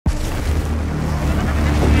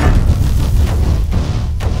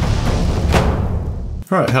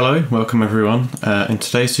Right, hello, welcome everyone. In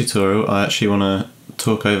today's tutorial I actually want to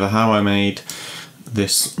talk over how I made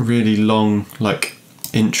this really long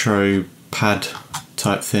intro pad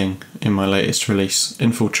type thing in my latest release,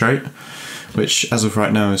 Infiltrate, which as of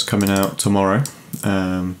right now is coming out tomorrow,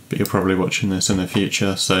 but you're probably watching this in the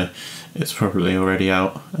future so it's probably already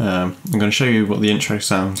out. I'm going to show you what the intro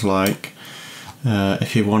sounds like.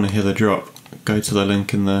 If you want to hear the drop, go to the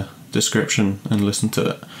link in the description and listen to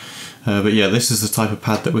it. But yeah, this is the type of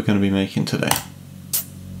pad that we're going to be making today.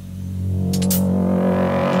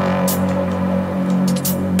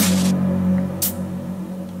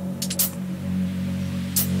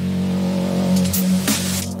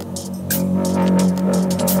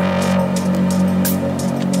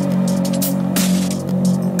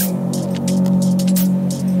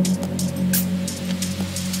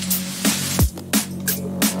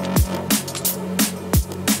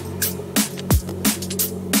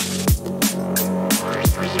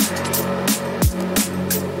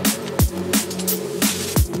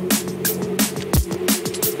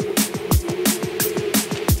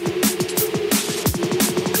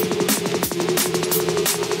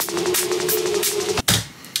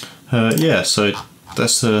 Yeah, so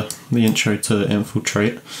that's the intro to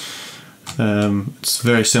Infiltrate. It's a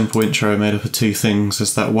very simple intro made up of two things.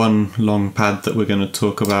 There's that one long pad that we're going to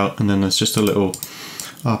talk about, and then there's just a little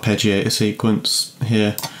arpeggiator sequence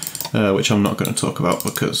here, which I'm not going to talk about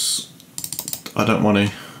because I don't want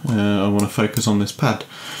to. I want to focus on this pad.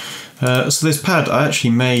 So this pad I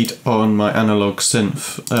actually made on my analog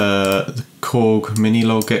synth, the Korg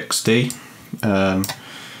Minilog XD.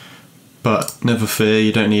 But never fear,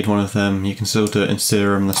 you don't need one of them. You can still do it in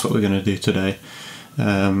Serum. That's what we're going to do today.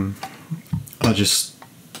 I just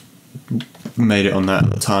made it on that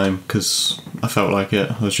at the time because I felt like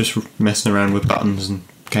it. I was just messing around with buttons and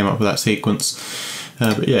came up with that sequence.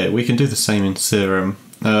 But yeah, we can do the same in Serum.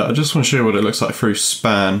 I just want to show you what it looks like through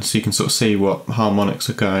span so you can sort of see what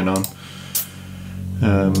harmonics are going on.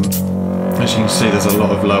 As you can see, there's a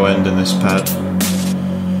lot of low end in this pad.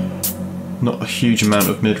 Not a huge amount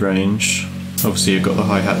of mid-range. Obviously you've got the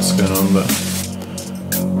hi-hats going on, but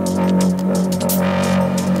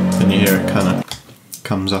then you hear it kind of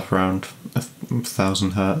comes up around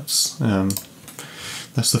 1000 hertz.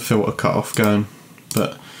 That's the filter cut-off going.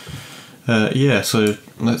 But yeah, so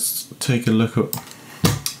let's take a look at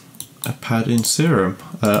a pad in Serum.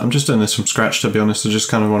 I'm just doing this from scratch, to be honest. I just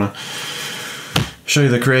kind of want to show you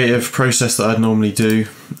the creative process that I'd normally do.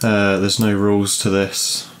 There's no rules to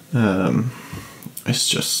this. It's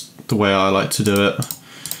just the way I like to do it,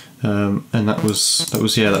 and that was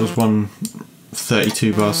one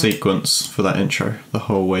 32 bar sequence for that intro the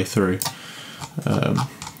whole way through.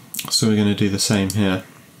 So we're going to do the same here.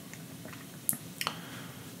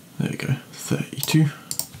 There we go, 32.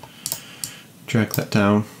 Drag that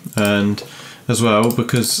down, and as well,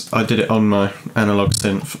 because I did it on my analog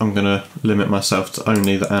synth, I'm going to limit myself to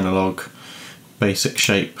only the analog basic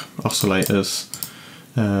shape oscillators.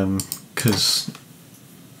 Because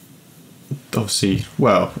obviously,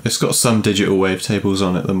 well, it's got some digital wavetables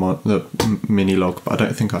on it, the Minilog, but I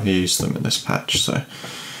don't think I used them in this patch. So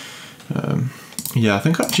yeah, I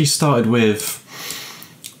think I actually started with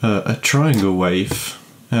a triangle wave,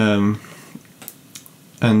 and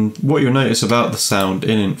what you'll notice about the sound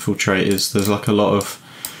in Infiltrate is there's like a lot of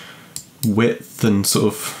width and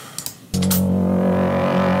sort of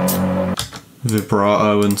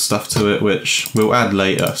vibrato and stuff to it, which we'll add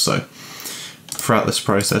later. So throughout this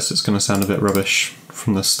process it's going to sound a bit rubbish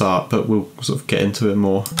from the start, but we'll sort of get into it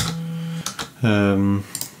more.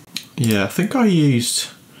 Yeah, I think I used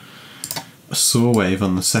a saw wave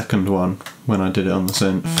on the second one when I did it on the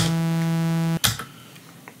synth.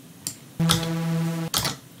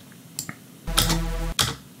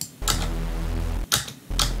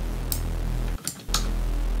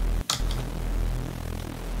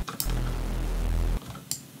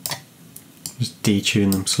 Just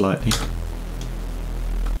detune them slightly.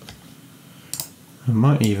 It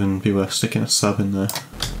might even be worth sticking a sub in there.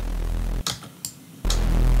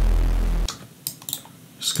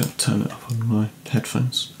 Just going to turn it up on my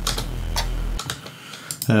headphones.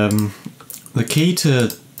 The key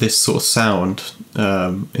to this sort of sound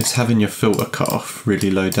is having your filter cut off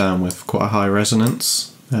really low down with quite a high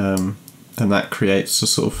resonance, and that creates a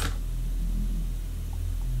sort of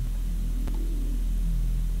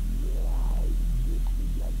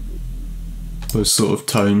those sort of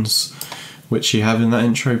tones which you have in that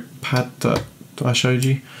intro pad that I showed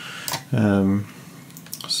you.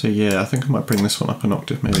 So yeah, I think I might bring this one up an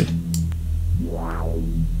octave maybe.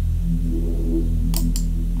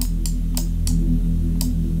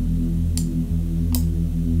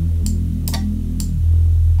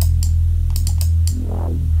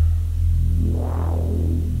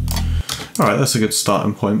 Alright, that's a good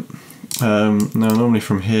starting point. Now normally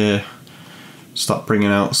from here, start bringing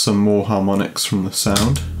out some more harmonics from the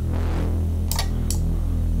sound.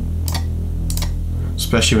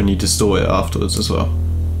 Especially when you distort it afterwards as well.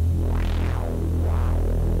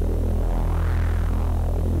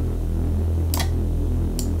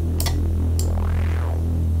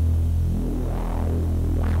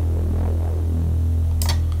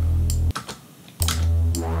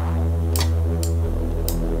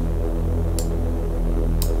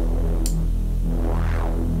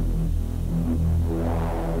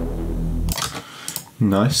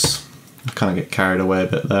 Nice. I kind of get carried away a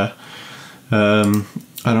bit there. And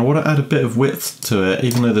I want to add a bit of width to it,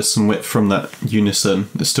 even though there's some width from that unison,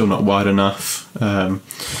 it's still not wide enough. And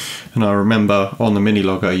I remember on the mini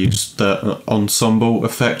log I used the ensemble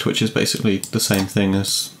effect, which is basically the same thing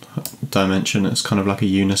as dimension. It's kind of like a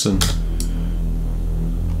unison.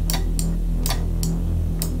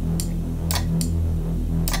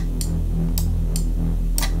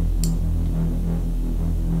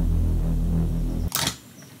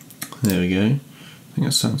 There we go. I think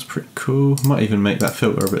that sounds pretty cool. Might even make that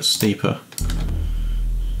filter a bit steeper.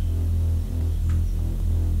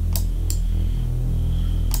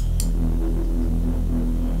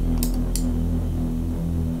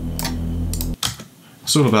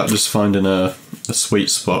 It's all about just finding a sweet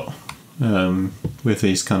spot with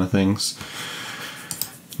these kind of things.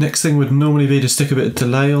 Next thing would normally be to stick a bit of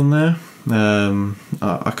delay on there.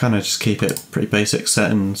 I kind of just keep it pretty basic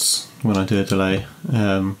settings when I do a delay.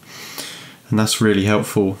 And that's really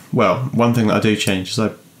helpful. Well, one thing that I do change is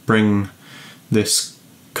I bring this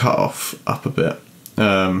cutoff up a bit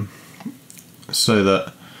so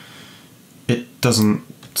that it doesn't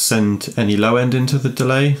send any low end into the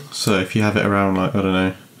delay. So if you have it around, like, I don't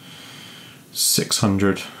know,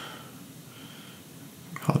 600,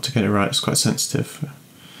 hard to get it right, it's quite sensitive,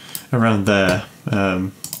 around there,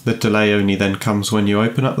 the delay only then comes when you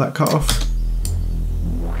open up that cutoff.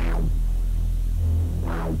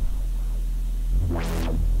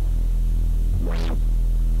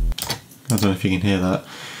 I don't know if you can hear that,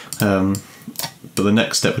 but the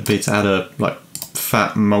next step would be to add a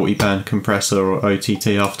fat multi-band compressor or OTT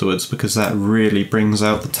afterwards, because that really brings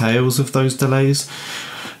out the tails of those delays.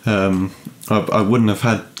 I wouldn't have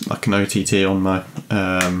had like an OTT on my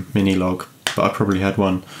mini log, but I probably had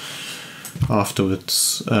one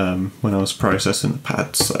afterwards when I was processing the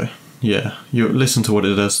pads. So yeah, you listen to what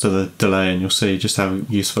it does to the delay and you'll see just how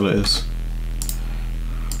useful it is.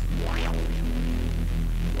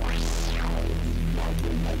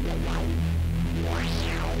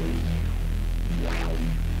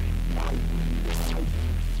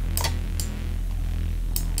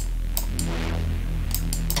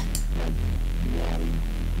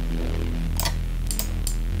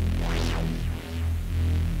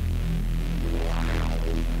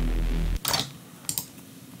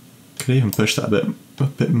 Could even push that a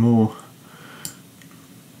bit more.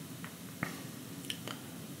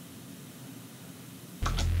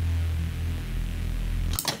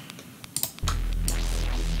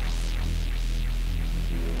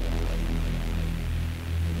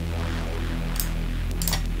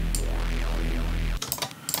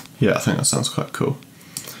 Yeah, I think that sounds quite cool.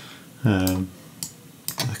 The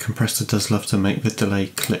compressor does love to make the delay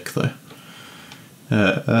click though.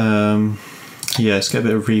 Yeah, let's get a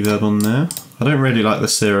bit of reverb on there. I don't really like the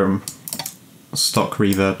Serum stock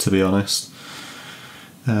reverb, to be honest,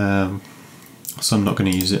 so I'm not going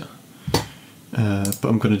to use it, but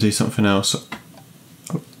I'm going to do something else.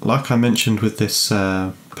 Like I mentioned with this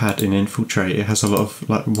pad in Infiltrate, it has a lot of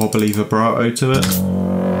like wobbly vibrato to it,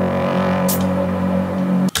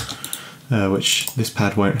 which this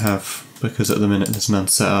pad won't have because at the minute there's none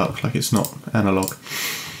set up, like it's not analog.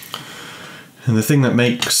 And the thing that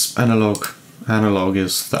makes analog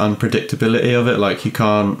is the unpredictability of it. Like you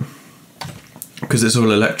can't, because it's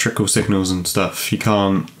all electrical signals and stuff, you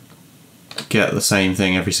can't get the same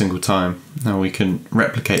thing every single time. Now we can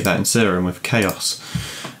replicate that in Serum with chaos,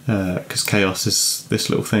 because chaos is this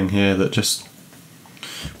little thing here that just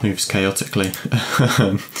moves chaotically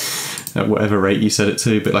at whatever rate you set it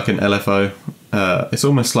to, a bit like an LFO. It's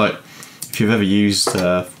almost like, if you've ever used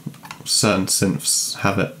certain synths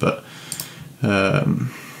have it, but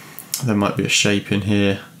there might be a shape in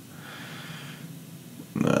here.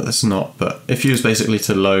 No, there's not, but if you was basically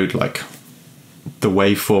to load like the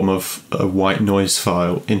waveform of a white noise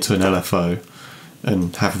file into an LFO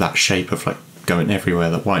and have that shape of like going everywhere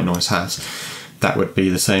that white noise has, that would be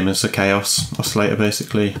the same as a chaos oscillator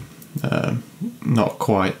basically. Not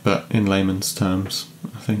quite, but in layman's terms,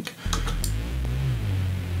 I think.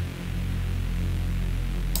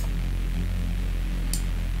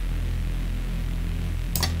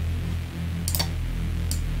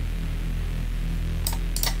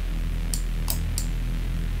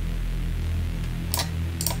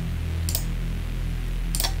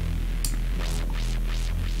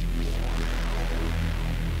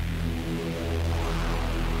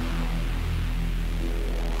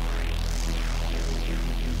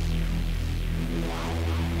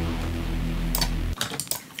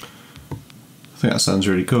 think that sounds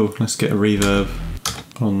really cool. Let's get a reverb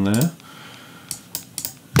on there.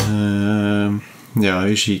 Yeah, I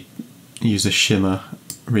usually use a shimmer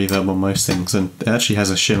reverb on most things, and it actually has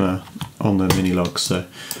a shimmer on the mini log, so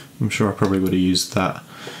I'm sure I probably would have used that.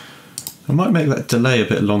 I might make that delay a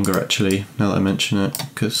bit longer actually, now that I mention it,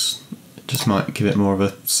 because it just might give it more of a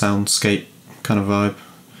soundscape kind of vibe.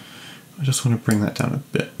 I just want to bring that down a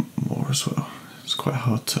bit more as well. It's quite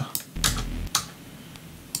hard to...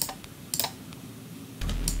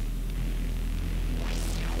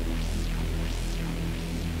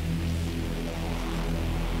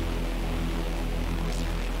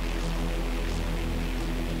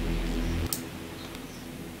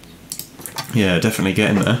 Yeah, definitely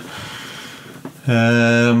getting there.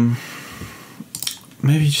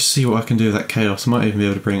 Maybe just see what I can do with that chaos. I might even be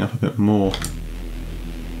able to bring it up a bit more.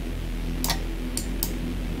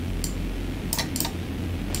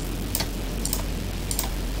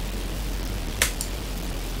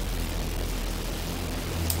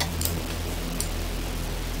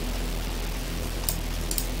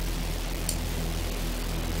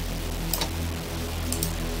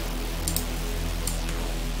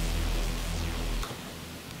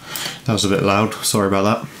 That was a bit loud, sorry about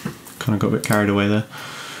that. Kind of got a bit carried away there.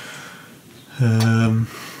 A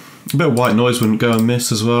bit of white noise wouldn't go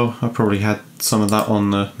amiss as well. I probably had some of that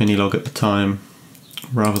on the mini log at the time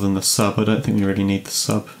rather than the sub. I don't think we really need the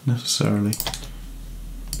sub necessarily.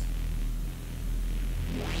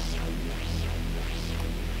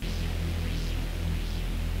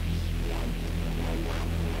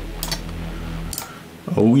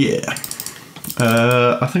 Oh yeah.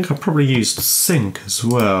 I think I probably used sync as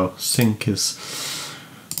well. Sync is...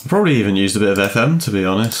 I probably even used a bit of FM to be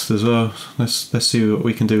honest as well. Let's see what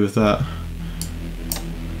we can do with that.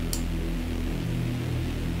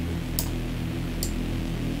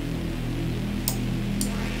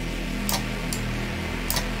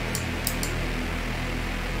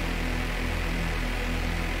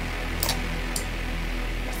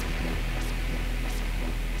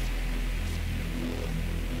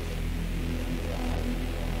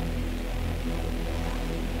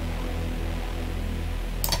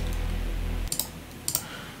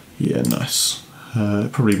 Yeah, nice.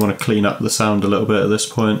 Probably want to clean up the sound a little bit at this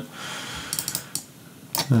point.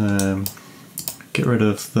 Get rid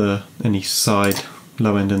of any side,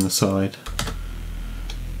 low end in the side.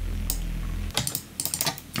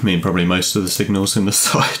 I mean, probably most of the signals in the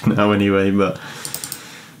side now anyway, but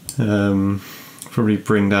probably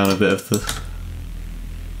bring down a bit of the...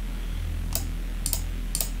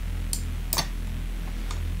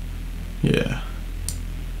 Yeah.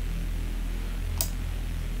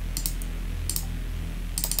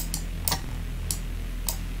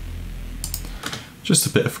 Just a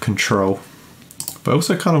bit of control, but I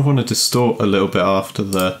also kind of want to distort a little bit after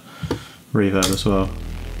the reverb as well.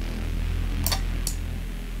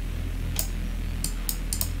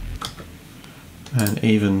 And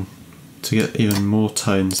even to get even more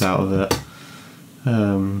tones out of it,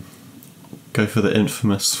 go for the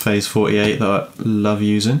infamous phase 48 that I love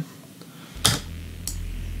using.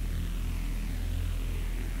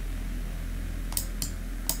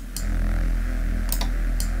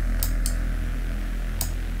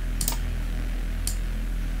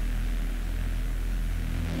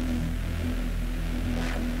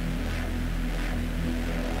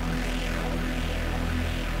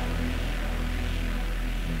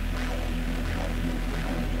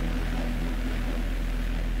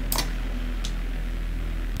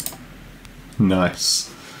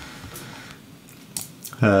 Nice.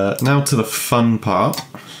 Now to the fun part.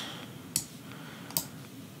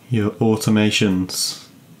 Your automations.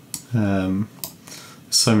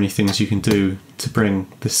 So many things you can do to bring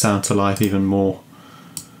this sound to life even more.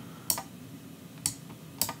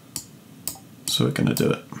 So we're going to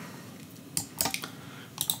do it.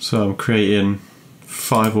 So I'm creating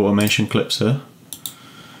 5 automation clips here.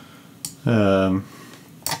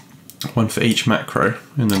 One for each macro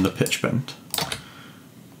and then the pitch bend.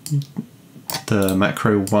 The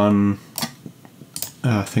macro 1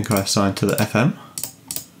 I think I assigned to the FM.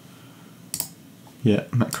 Yeah,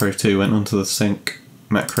 macro 2 went onto the sync,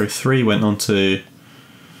 macro 3 went onto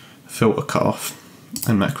filter cutoff,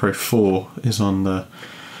 and macro 4 is on the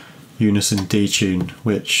unison detune,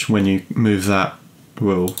 which when you move that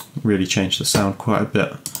will really change the sound quite a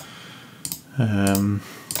bit.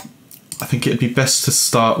 I think it'd be best to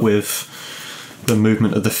start with the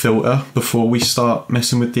movement of the filter before we start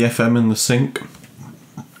messing with the FM and the sync,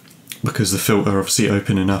 because the filter obviously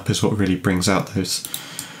opening up is what really brings out those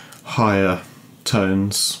higher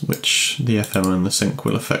tones, which the FM and the sync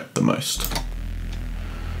will affect the most.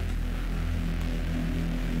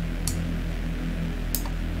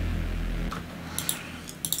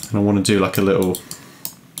 And I want to do like a little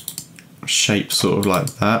shape sort of like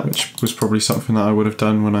that, which was probably something that I would have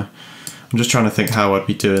done when I'm just trying to think how I'd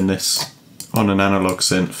be doing this on an analog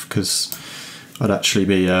synth, because I'd actually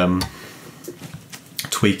be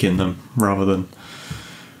tweaking them rather than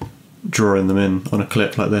drawing them in on a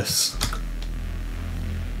clip like this.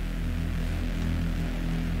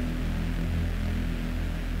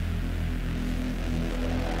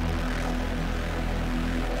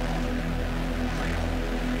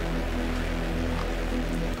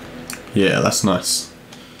 Yeah, that's nice.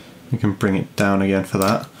 You can bring it down again for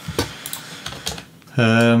that.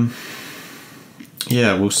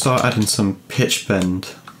 Yeah, we'll start adding some pitch bend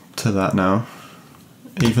to that now.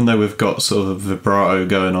 Even though we've got sort of a vibrato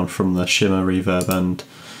going on from the shimmer reverb, and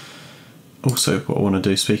also what I want to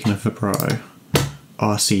do, speaking of vibrato,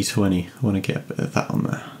 RC20, I want to get a bit of that on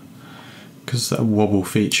there, because that wobble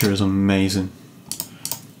feature is amazing.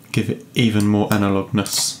 Give it even more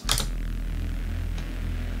analogness.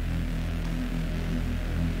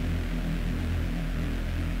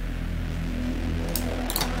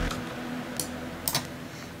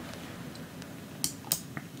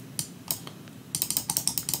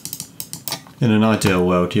 In an ideal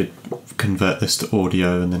world, you'd convert this to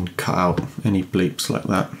audio and then cut out any bleeps like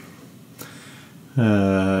that.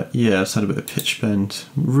 Yeah, let's add a bit of pitch bend.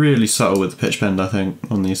 Really subtle with the pitch bend, I think,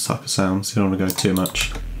 on these type of sounds. You don't want to go too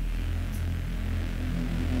much.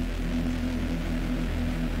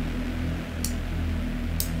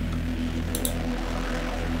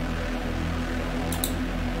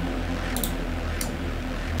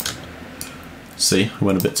 See, I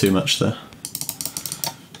went a bit too much there.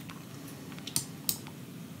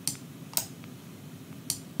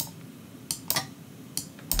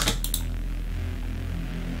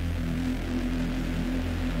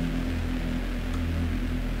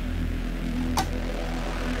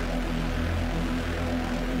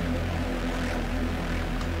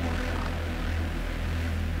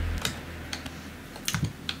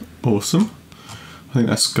 Awesome. I think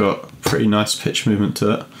that's got a pretty nice pitch movement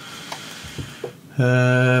to it.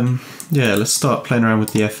 Yeah, let's start playing around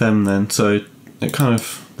with the FM then. So it kind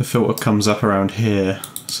of, the filter comes up around here,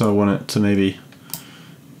 so I want it to maybe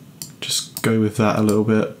just go with that a little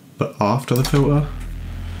bit, but after the filter.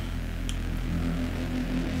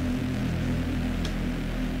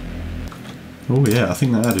 Oh yeah, I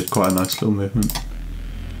think that added quite a nice little movement.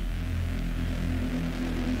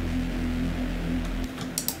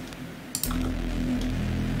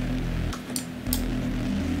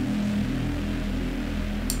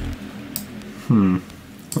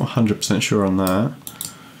 Not 100% sure on that.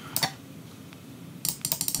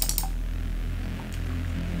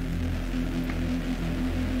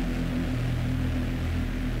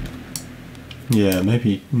 Yeah,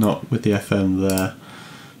 maybe not with the FM there,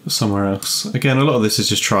 but somewhere else. Again, a lot of this is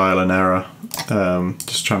just trial and error,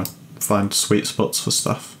 just trying to find sweet spots for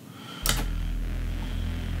stuff.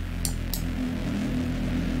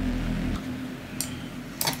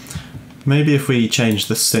 Maybe if we change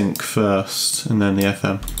the sync first and then the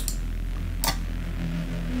FM.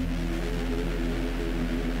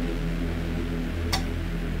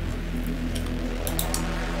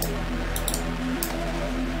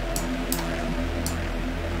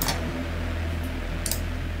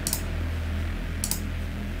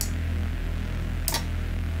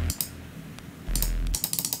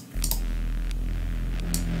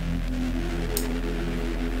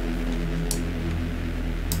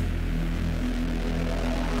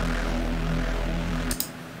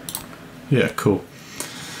 Yeah, cool.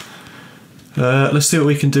 Let's see what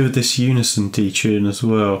we can do with this unison detune as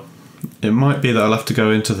well. It might be that I'll have to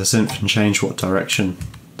go into the synth and change what direction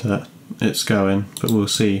that it's going, but we'll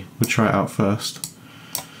see. We'll try it out first.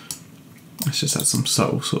 Let's just add some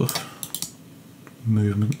subtle sort of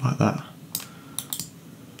movement like that.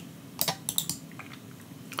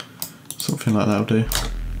 Something like that'll do.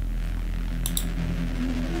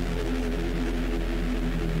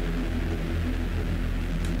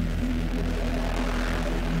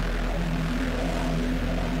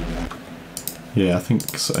 Yeah, I think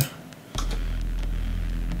so.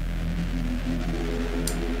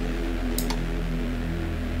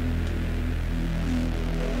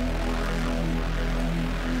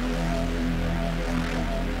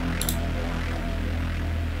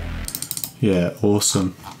 Yeah,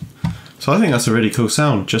 awesome. So I think that's a really cool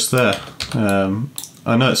sound just there.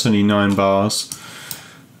 I know it's only 9 bars,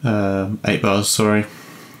 8 bars, sorry,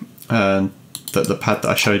 and that the pad that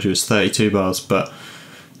I showed you is 32 bars, but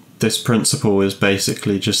this principle is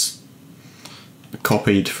basically just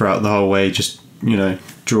copied throughout the whole way, just, you know,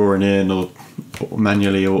 drawing in or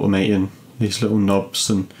manually automating these little knobs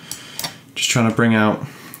and just trying to bring out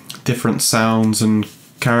different sounds and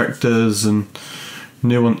characters and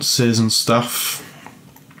nuances and stuff.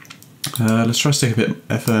 Let's try to stick a bit of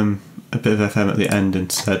FM at the end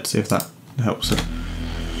instead, see if that helps it.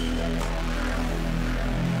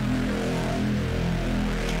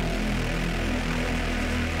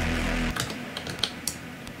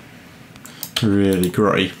 Really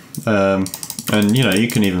grotty. And you know, you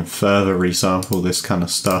can even further resample this kind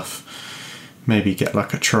of stuff. Maybe get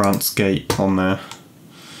like a trance gate on there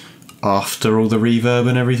after all the reverb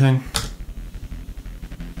and everything.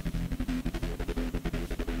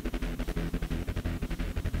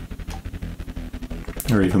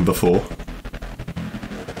 Or even before.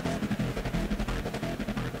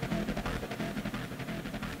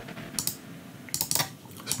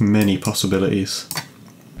 There's many possibilities.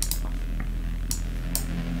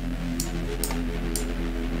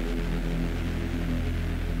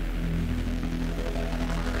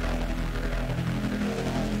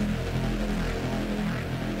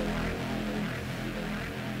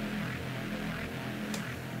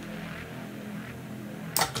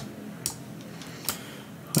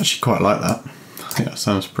 I actually quite like that. I think that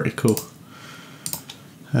sounds pretty cool.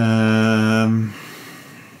 Yeah,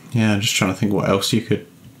 I'm just trying to think what else you could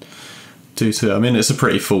do to it. I mean, it's a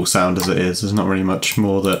pretty full sound as it is. There's not really much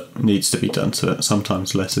more that needs to be done to it.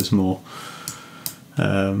 Sometimes less is more.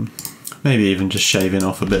 Maybe even just shaving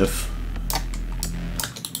off a bit of...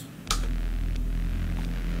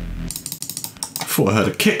 I thought I heard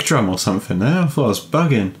a kick drum or something there. I thought I was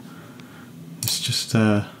bugging. It's just...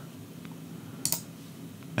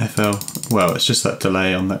 FL, well, it's just that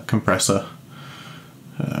delay on that compressor,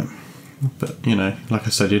 but you know, like I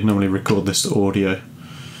said, you'd normally record this to audio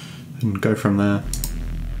and go from there.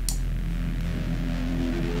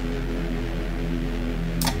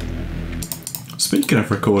 Speaking of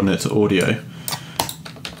recording it to audio,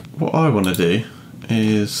 what I want to do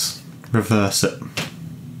is reverse it,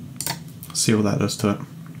 see what that does to it.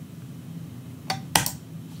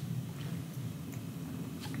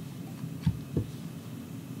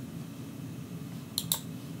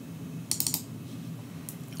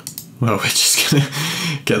 Well, we're just going to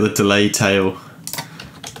get the delay tail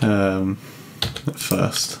at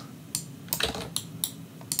first.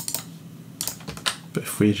 But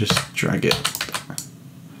if we just drag it,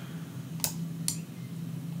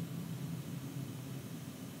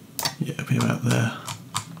 yeah, it'll be about there.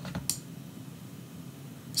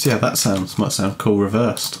 See how that sounds? Might sound cool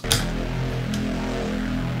reversed.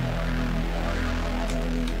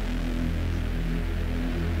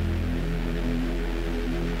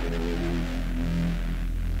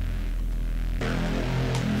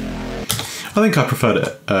 I think I preferred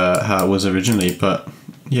it how it was originally, but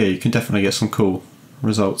yeah, you can definitely get some cool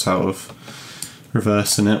results out of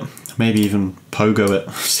reversing it. Maybe even pogo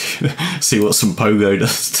it, see what some pogo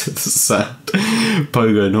does to the sound.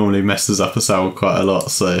 Pogo normally messes up a sound quite a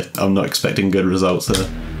lot, so I'm not expecting good results here.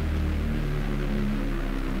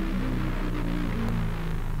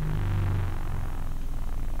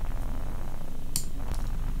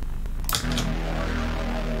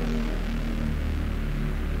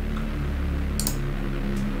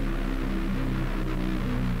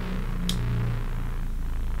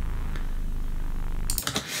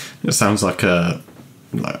 It sounds like an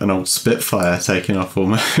old Spitfire taking off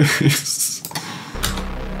almost.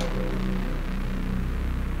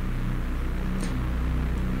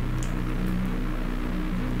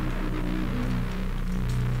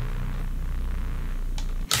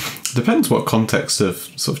 Depends what context of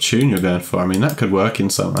sort of tune you're going for. I mean, that could work in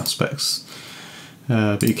some aspects,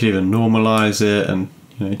 but you could even normalize it and,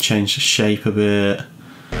 you know, change the shape a bit.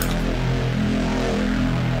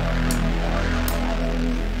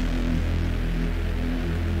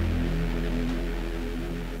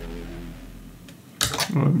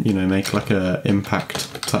 You know, make like a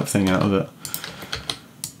impact type thing out of it.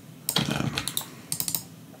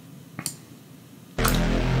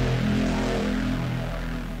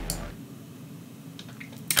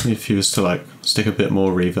 If you was to like stick a bit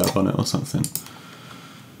more reverb on it or something.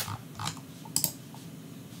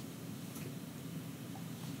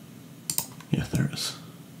 Yeah, there it is.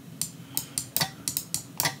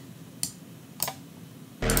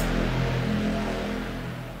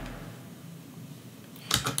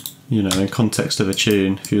 You know, in context of a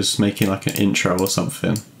tune, if you was making like an intro or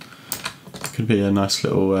something, it could be a nice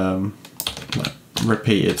little like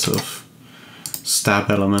repeated sort of stab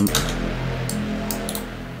element.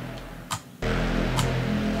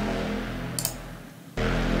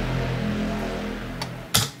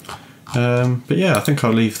 But yeah, I think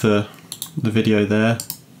I'll leave the video there.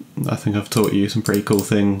 I think I've taught you some pretty cool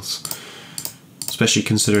things, especially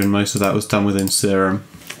considering most of that was done within Serum.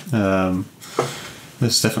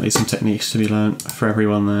 There's definitely some techniques to be learnt for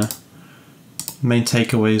everyone there. Main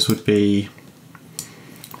takeaways would be,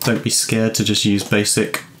 don't be scared to just use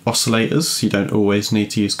basic oscillators. You don't always need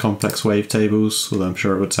to use complex wavetables, although I'm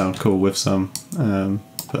sure it would sound cool with some,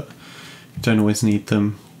 but you don't always need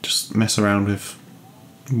them. Just mess around with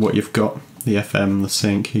what you've got, the FM, the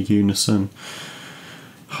sync, your unison,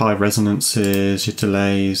 high resonances, your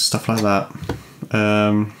delays, stuff like that.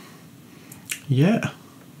 Yeah,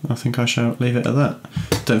 I think I shall leave it at that.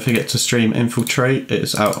 Don't forget to stream Infiltrate. It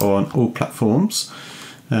is out on all platforms,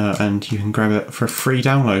 and you can grab it for a free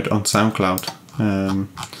download on SoundCloud,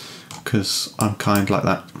 because I'm kind like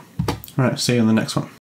that. Alright, see you in the next one.